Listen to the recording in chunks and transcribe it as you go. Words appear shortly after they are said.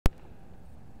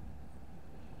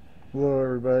Hello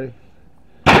everybody.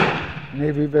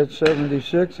 Navy Vet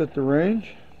 76 at the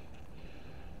range.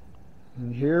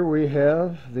 And here we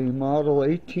have the model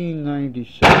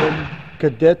 1897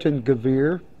 Cadet and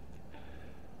Gewehr,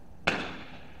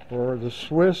 or the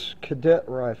Swiss Cadet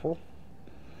rifle.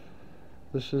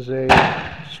 This is a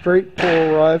straight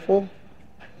pull rifle,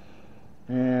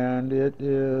 and it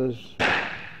is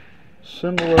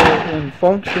similar in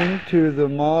function to the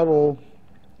model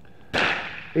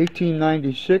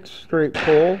 1896 straight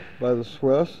pull by the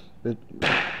Swiss. The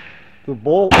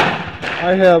bolt,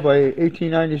 I have a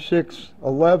 1896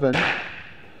 11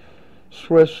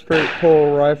 Swiss straight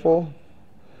pull rifle,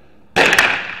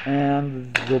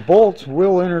 and the bolts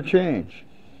will interchange.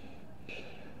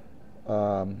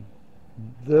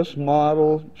 This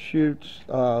model shoots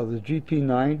the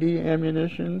GP90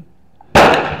 ammunition.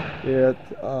 That's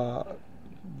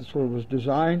what it was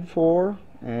designed for,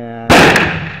 and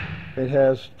it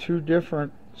has two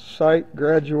different sight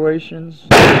graduations,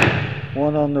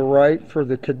 one on the right for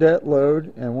the cadet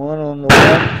load and one on the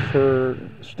left for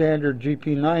standard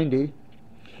GP90.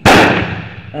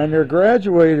 And they're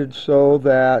graduated so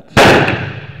that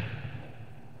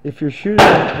if you're shooting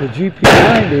the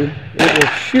GP90, it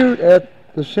will shoot at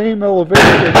the same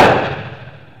elevation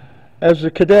as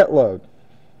the cadet load.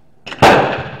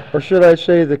 Or should I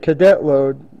say the cadet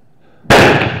load,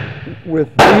 with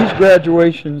these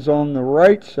graduations on the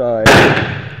right side,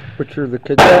 which are the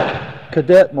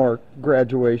cadet mark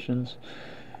graduations,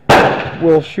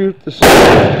 will shoot the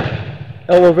same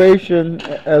elevation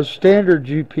as standard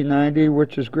GP90,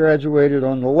 which is graduated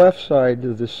on the left side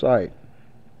of the sight.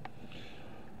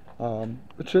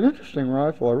 It's an interesting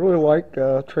rifle. I really like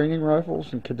training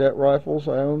rifles and cadet rifles.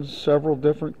 I own several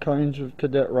different kinds of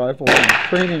cadet rifles and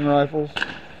training rifles,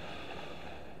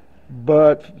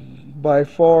 but by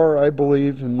far, I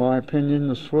believe, in my opinion,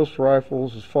 the Swiss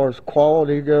rifles, as far as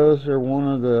quality goes, they're one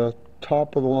of the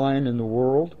top of the line in the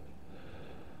world.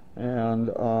 And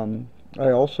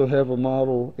I also have a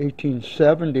model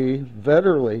 1870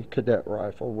 Vetterli cadet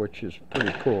rifle, which is a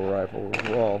pretty cool rifle as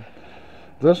well.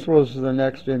 This was the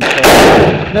next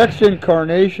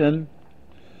incarnation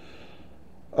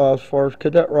as far as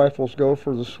cadet rifles go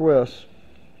for the Swiss.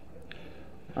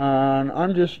 And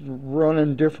I'm just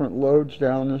running different loads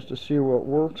down this to see what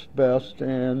works best,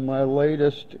 and my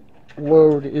latest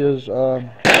load is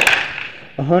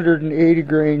 180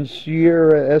 grain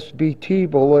Sierra SBT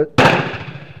bullet.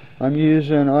 I'm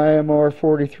using IMR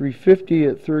 4350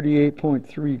 at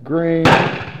 38.3 grain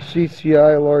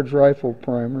CCI large rifle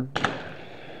primer.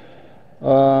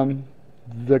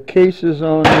 The cases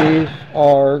on these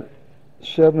are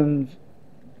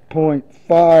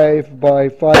 7.5 by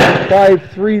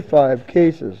 535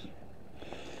 cases,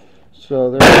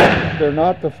 so they're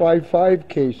not the 5.5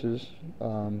 cases.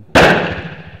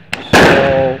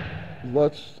 So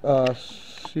let's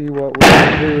see what we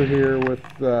can do here with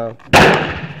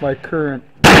my current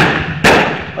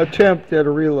attempt at a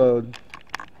reload.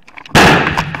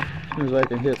 As soon as I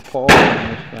can hit pause on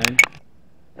this thing.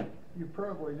 You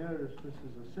probably noticed this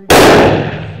is a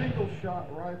single shot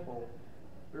rifle.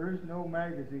 There is no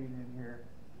magazine in here.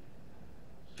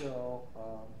 So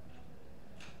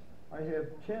I have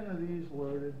 10 of these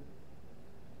loaded,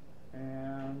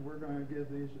 and we're going to give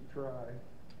these a try,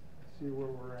 see where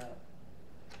we're at.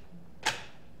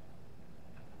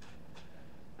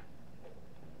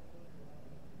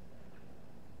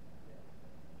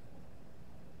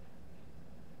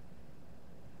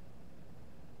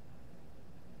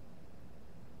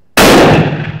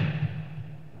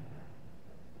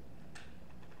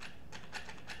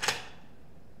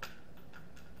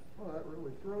 Well, that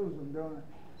really throws them, don't it?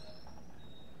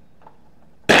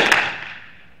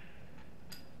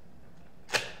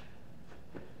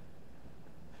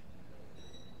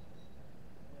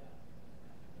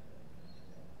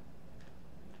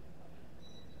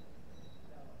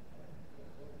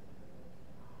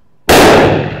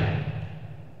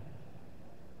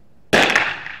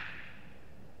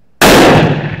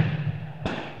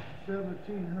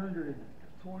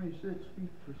 1,726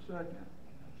 feet per second.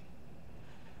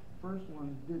 First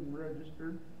one didn't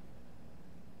register.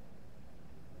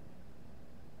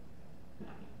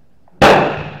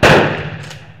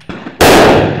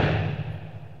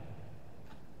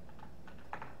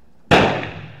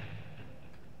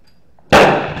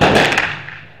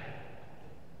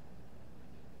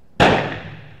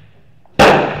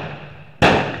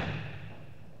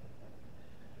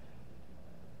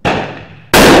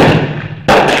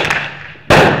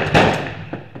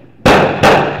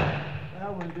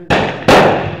 That one didn't register.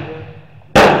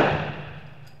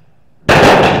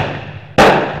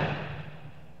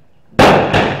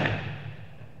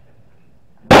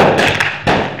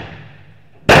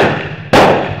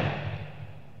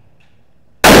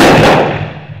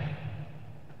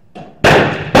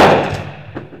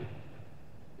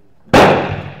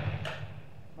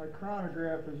 My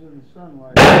chronograph is in the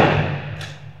sunlight.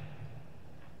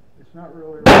 It's not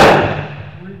really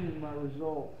reading my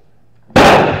results.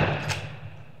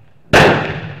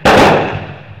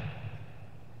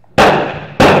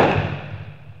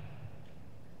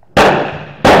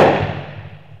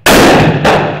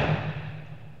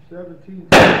 $17.66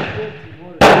 is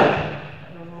what it is. I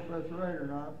don't know if that's right or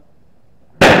not.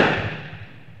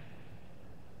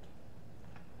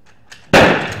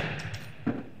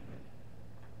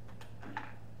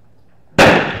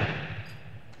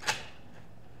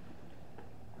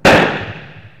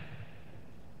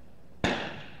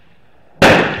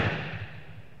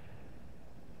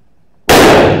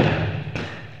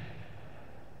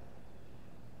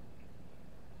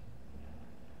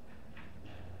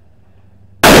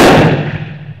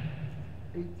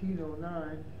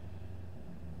 $18.09.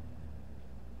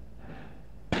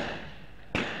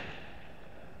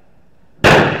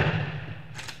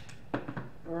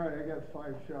 Alright, I got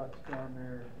 5 shots down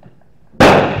there.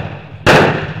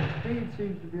 The speed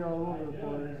seems to be all over the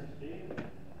place.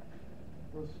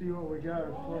 Let's see what we got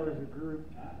as far as a group.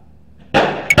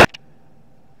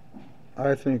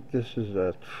 I think this is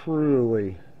a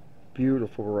truly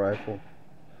beautiful rifle.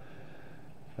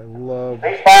 I love...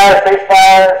 Ceasefire,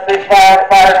 ceasefire, ceasefire,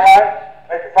 firing line.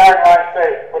 Make the firing line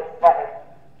safe. Put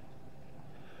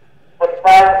the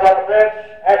firearms on the bench,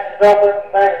 actions open,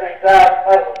 magazines out,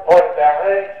 muzzle pointed down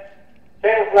range.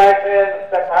 Chain the flags in,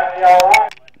 step behind the yellow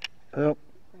line. Well,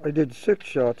 I did 6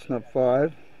 shots, not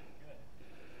 5.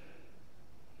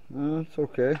 That's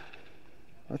okay.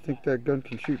 I think that gun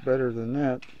can shoot better than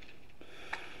that.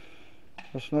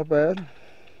 That's not bad.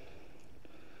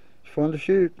 It's fun to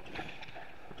shoot.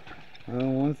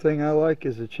 One thing I like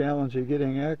is the challenge of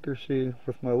getting accuracy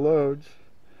with my loads.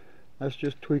 That's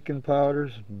just tweaking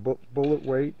powders, bullet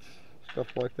weights, stuff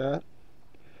like that.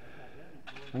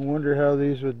 I wonder how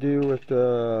these would do with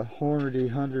the Hornady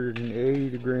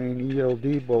 180 grain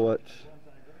ELD bullets.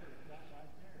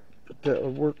 But that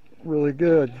would work really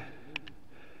good.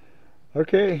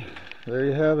 Okay, there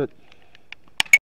you have it.